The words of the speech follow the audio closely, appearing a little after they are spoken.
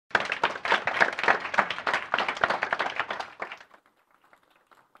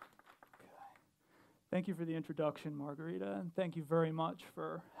Thank you for the introduction, Margarita, and thank you very much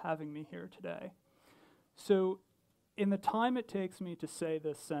for having me here today. So, in the time it takes me to say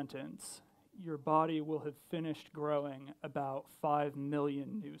this sentence, your body will have finished growing about 5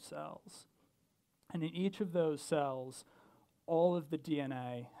 million new cells. And in each of those cells, all of the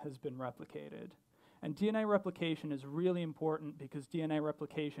DNA has been replicated. And DNA replication is really important because DNA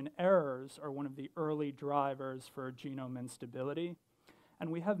replication errors are one of the early drivers for genome instability. And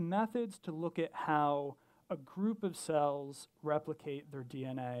we have methods to look at how a group of cells replicate their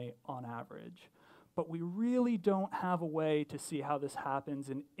DNA on average. But we really don't have a way to see how this happens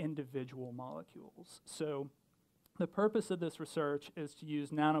in individual molecules. So the purpose of this research is to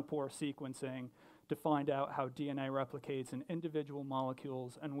use nanopore sequencing to find out how DNA replicates in individual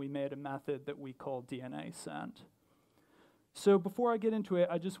molecules, and we made a method that we call D-NAscent. So before I get into it,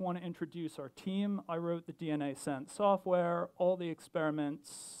 I just want to introduce our team. I wrote the D-NAscent software. All the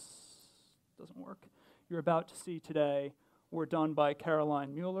experiments, doesn't work, you're about to see today were done by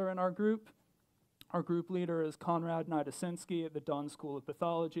Caroline Mueller in our group. Our group leader is Konrad Naidasinski at the Dunn School of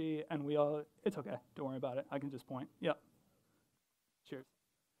Pathology, and we all, it's okay, don't worry about it, I can just point, yep. Cheers.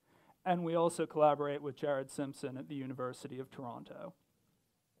 And we also collaborate with Jared Simpson at the University of Toronto.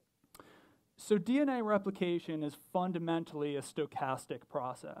 So DNA replication is fundamentally a stochastic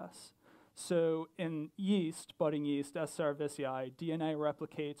process. So in yeast, budding yeast, S. cerevisiae, DNA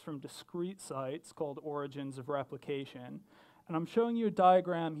replicates from discrete sites called origins of replication. And I'm showing you a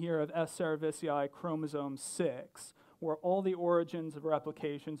diagram here of S. cerevisiae chromosome 6, where all the origins of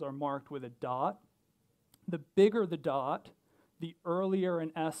replications are marked with a dot. The bigger the dot, the earlier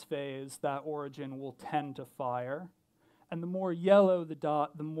in S phase that origin will tend to fire. And the more yellow the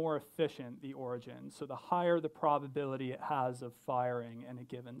dot, the more efficient the origin. So the higher the probability it has of firing in a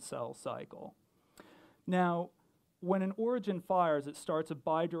given cell cycle. Now, when an origin fires, it starts a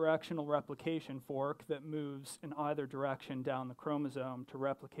bidirectional replication fork that moves in either direction down the chromosome to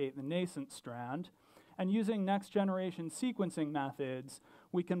replicate the nascent strand. And using next-generation sequencing methods,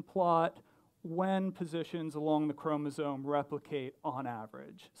 we can plot when positions along the chromosome replicate on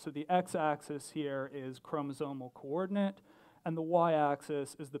average. So the x-axis here is chromosomal coordinate, and the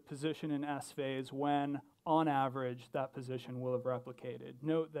y-axis is the position in S phase when, on average, that position will have replicated.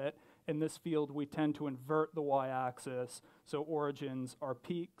 Note that in this field, we tend to invert the y-axis, so origins are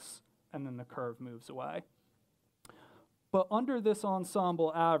peaks, and then the curve moves away. But under this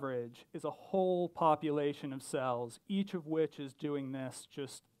ensemble average is a whole population of cells, each of which is doing this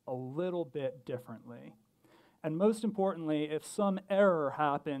just a little bit differently. And most importantly, if some error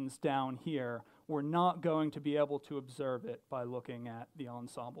happens down here, we're not going to be able to observe it by looking at the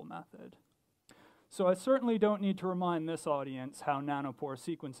ensemble method. So I certainly don't need to remind this audience how nanopore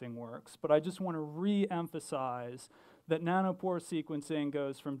sequencing works, but I just want to re-emphasize that nanopore sequencing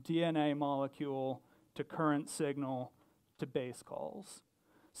goes from DNA molecule to current signal to base calls.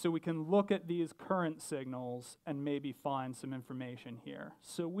 So we can look at these current signals and maybe find some information here.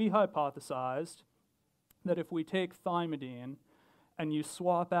 So we hypothesized that if we take thymidine and you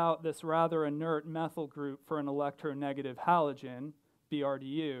swap out this rather inert methyl group for an electronegative halogen,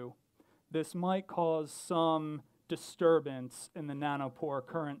 BrdU, this might cause some disturbance in the nanopore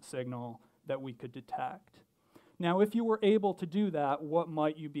current signal that we could detect. Now, if you were able to do that, what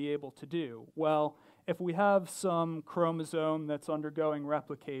might you be able to do? Well, if we have some chromosome that's undergoing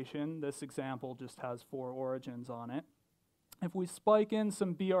replication, this example just has 4 origins on it. If we spike in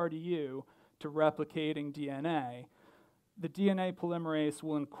some BrdU to replicating DNA, the DNA polymerase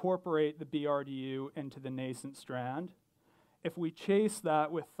will incorporate the BrdU into the nascent strand. If we chase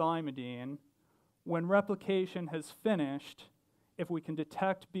that with thymidine, when replication has finished, if we can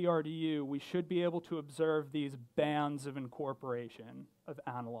detect BrdU, we should be able to observe these bands of incorporation of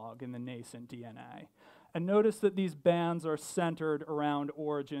analog in the nascent DNA. And notice that these bands are centered around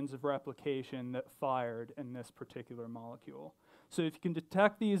origins of replication that fired in this particular molecule. So if you can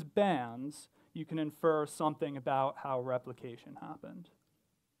detect these bands, you can infer something about how replication happened.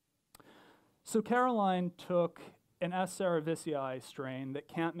 So Caroline took an S. cerevisiae strain that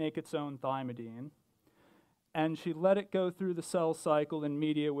can't make its own thymidine, and she let it go through the cell cycle in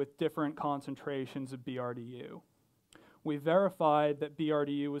media with different concentrations of BrdU. We verified that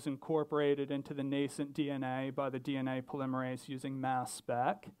BrdU was incorporated into the nascent DNA by the DNA polymerase using mass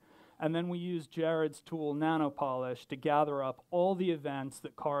spec, and then we used Jared's tool Nanopolish to gather up all the events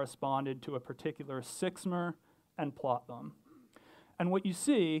that corresponded to a particular 6-mer and plot them. And what you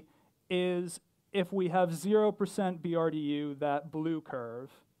see is if we have 0% BrdU, that blue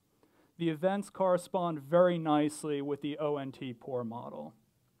curve, the events correspond very nicely with the ONT pore model.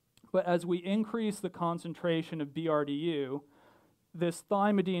 But as we increase the concentration of BrdU, this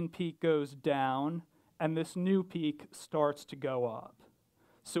thymidine peak goes down, and this new peak starts to go up.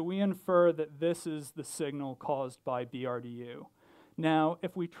 So we infer that this is the signal caused by BRDU. Now,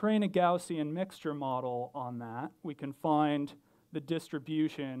 if we train a Gaussian mixture model on that, we can find the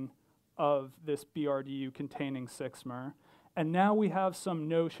distribution of this BRDU containing 6-mer. And now we have some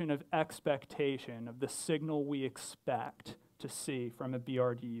notion of expectation of the signal we expect to see from a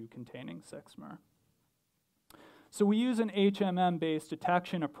BRDU containing 6-mer. So we use an HMM-based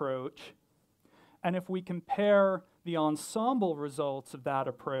detection approach, and if we compare the ensemble results of that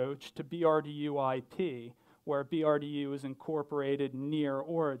approach to BRDU IP, where BRDU is incorporated near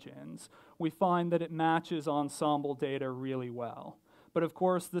origins, we find that it matches ensemble data really well. But of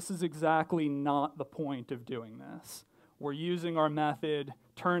course, this is exactly not the point of doing this. We're using our method,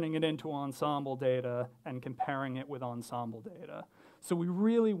 turning it into ensemble data, and comparing it with ensemble data. So we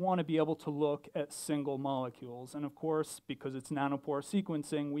really want to be able to look at single molecules. And of course, because it's nanopore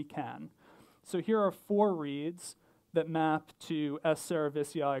sequencing, we can. So here are 4 reads that map to S.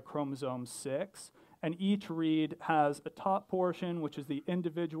 cerevisiae chromosome 6. And each read has a top portion, which is the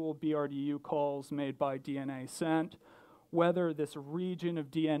individual BRDU calls made by D-NAscent, whether this region of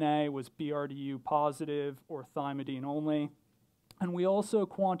DNA was BRDU positive or thymidine only. And we also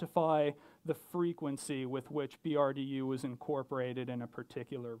quantify the frequency with which BRDU was incorporated in a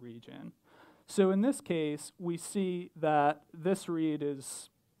particular region. So in this case, we see that this read is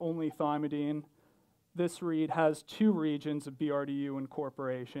only thymidine. This read has 2 regions of BRDU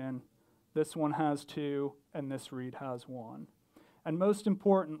incorporation. This one has 2, and this read has 1. And most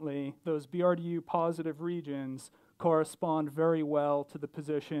importantly, those BRDU positive regions correspond very well to the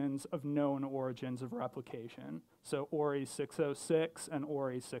positions of known origins of replication. So ORI 606 and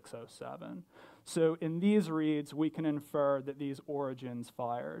ORI 607. So in these reads, we can infer that these origins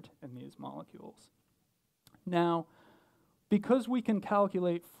fired in these molecules. Now, because we can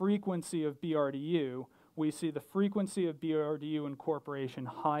calculate frequency of BRDU, we see the frequency of BRDU incorporation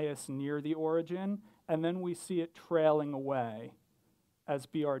highest near the origin, and then we see it trailing away as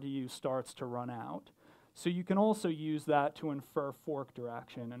BRDU starts to run out. So you can also use that to infer fork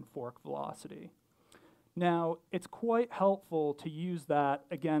direction and fork velocity. Now, it's quite helpful to use that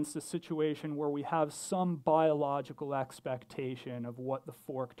against a situation where we have some biological expectation of what the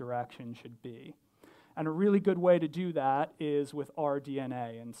fork direction should be. And a really good way to do that is with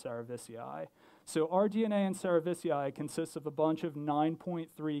rDNA in cerevisiae. So rDNA in cerevisiae consists of a bunch of 9.3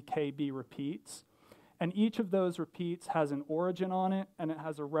 kb repeats, and each of those repeats has an origin on it, and it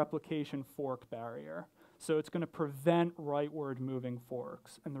has a replication fork barrier. So it's going to prevent rightward moving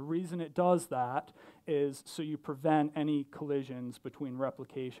forks. And the reason it does that is so you prevent any collisions between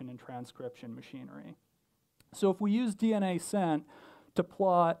replication and transcription machinery. So if we use D-NAscent to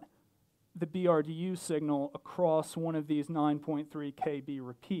plot the BRDU signal across one of these 9.3 kb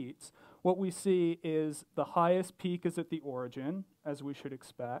repeats, what we see is the highest peak is at the origin, as we should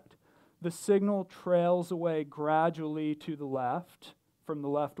expect. The signal trails away gradually to the left from the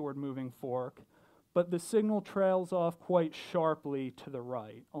leftward moving fork, but the signal trails off quite sharply to the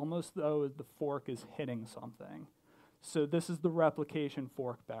right, almost though the fork is hitting something. So this is the replication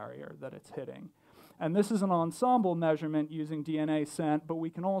fork barrier that it's hitting. And this is an ensemble measurement using D-NAscent, but we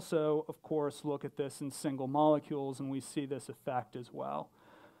can also, of course, look at this in single molecules, and we see this effect as well.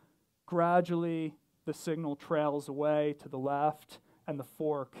 Gradually, the signal trails away to the left, and the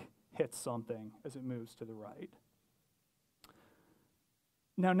fork hits something as it moves to the right.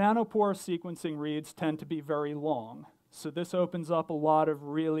 Now, nanopore sequencing reads tend to be very long, so this opens up a lot of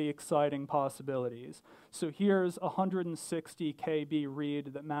really exciting possibilities. So here's a 160 kb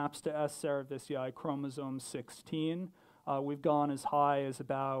read that maps to S. cerevisiae chromosome 16. We've gone as high as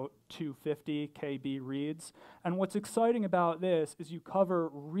about 250 kb reads. And what's exciting about this is you cover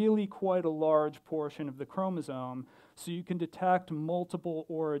really quite a large portion of the chromosome, so you can detect multiple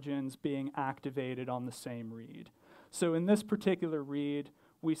origins being activated on the same read. So in this particular read,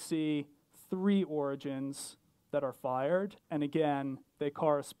 we see 3 origins that are fired, and again, they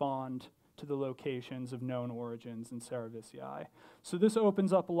correspond to the locations of known origins in cerevisiae. So this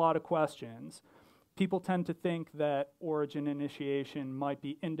opens up a lot of questions. People tend to think that origin initiation might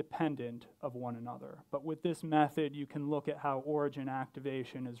be independent of one another, but with this method, you can look at how origin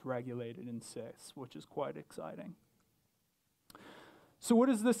activation is regulated in cis, which is quite exciting. So what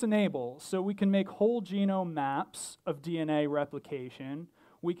does this enable? So we can make whole genome maps of DNA replication.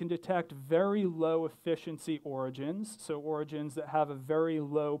 We can detect very low efficiency origins, so origins that have a very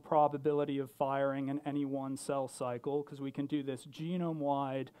low probability of firing in any one cell cycle, because we can do this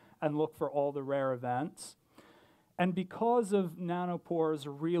genome-wide and look for all the rare events. And because of Nanopore's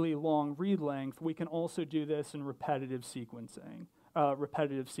really long read length, we can also do this in repetitive sequencing.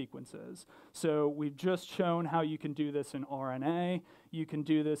 repetitive sequences. So we've just shown how you can do this in RNA. You can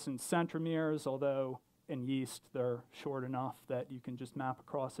do this in centromeres, although in yeast they're short enough that you can just map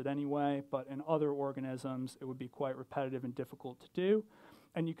across it anyway. But in other organisms, it would be quite repetitive and difficult to do.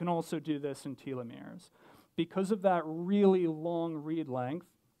 And you can also do this in telomeres. Because of that really long read length,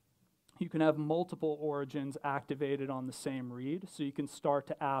 you can have multiple origins activated on the same read, so you can start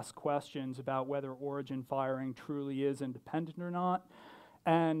to ask questions about whether origin firing truly is independent or not,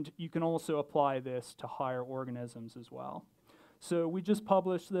 and you can also apply this to higher organisms as well. So we just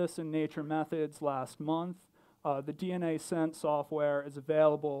published this in Nature Methods last month. The D-NAscent software is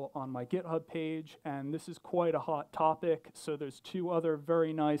available on my GitHub page, and this is quite a hot topic, so there's 2 other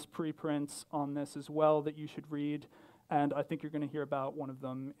very nice preprints on this as well that you should read. And I think you're going to hear about one of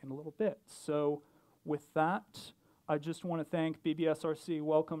them in a little bit. So with that, I just want to thank BBSRC,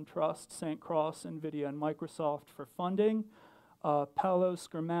 Wellcome Trust, St. Cross, NVIDIA, and Microsoft for funding. Paolo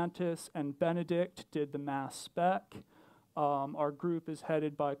Skermantis and Benedict did the mass spec. Our group is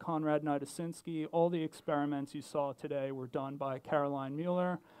headed by Konrad Nidasinski. All the experiments you saw today were done by Caroline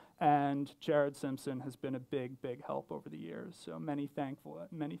Mueller, and Jared Simpson has been a big, big help over the years. So many thanks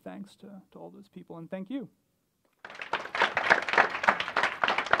to all those people, and thank you.